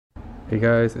Hey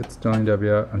guys, it's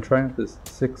SterlingW. I'm trying out this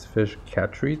 6 fish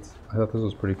cat treats. I thought this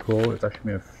was pretty cool. It's actually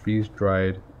made of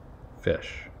freeze-dried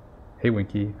fish. Hey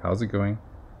Winky, how's it going?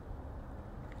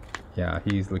 Yeah,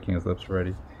 he's licking his lips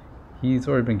already. He's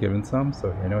already been given some,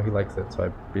 so I know he likes it. So I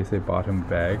basically bought him a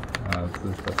bag.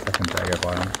 This is the second bag I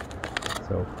bought him.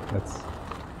 So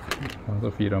I'll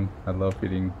also feed him. I love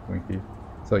feeding Winky.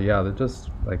 So yeah, they're just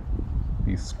like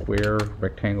these square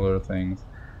rectangular things,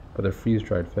 but they're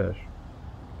freeze-dried fish.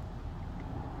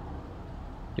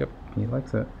 Yep, he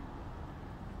likes it.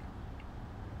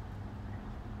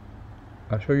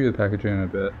 I'll show you the packaging in a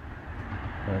bit,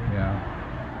 but yeah,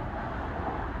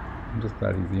 I'm just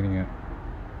glad he's eating it.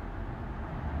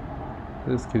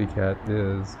 This kitty cat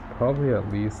is probably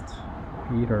at least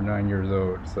 8 or 9 years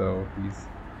old, so he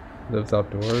lives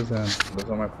outdoors and lives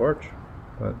on my porch.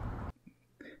 But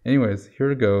anyways,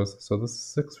 here it goes. So this is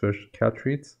 6 fish cat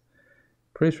treats.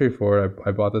 Pretty straightforward.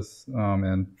 I bought this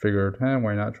and figured,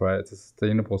 why not try it? It's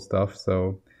sustainable stuff,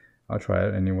 so I'll try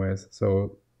it anyways.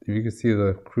 So if you can see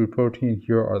the crude protein,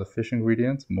 here are the fish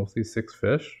ingredients, mostly 6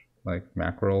 fish, like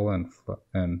mackerel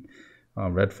and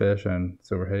redfish and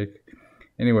silver hake.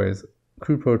 Anyways,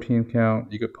 crude protein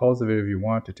count. You could pause the video if you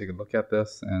want to take a look at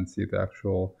this and see the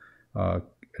actual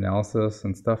analysis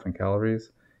and stuff and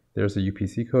calories. There's a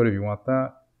UPC code if you want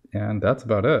that, and that's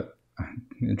about it.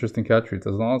 Interesting cat treats.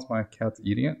 As long as my cat's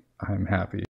eating it, I'm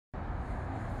happy.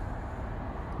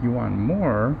 You want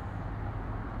more?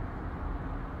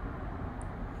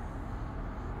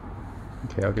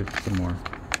 Okay, I'll get you some more.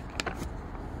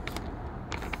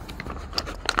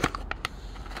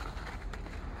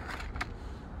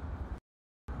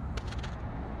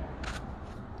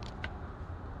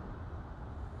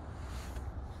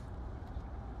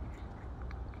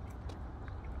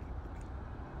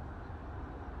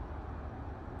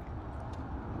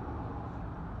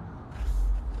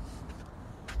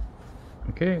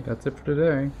 Okay, that's it for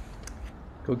today.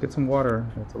 Go get some water.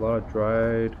 That's a lot of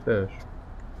dried fish.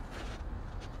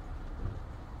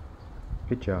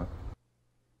 Good job.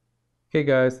 Okay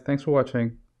guys, thanks for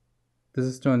watching. This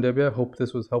is SterlingW. I hope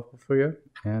this was helpful for you,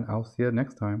 and I'll see you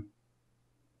next time.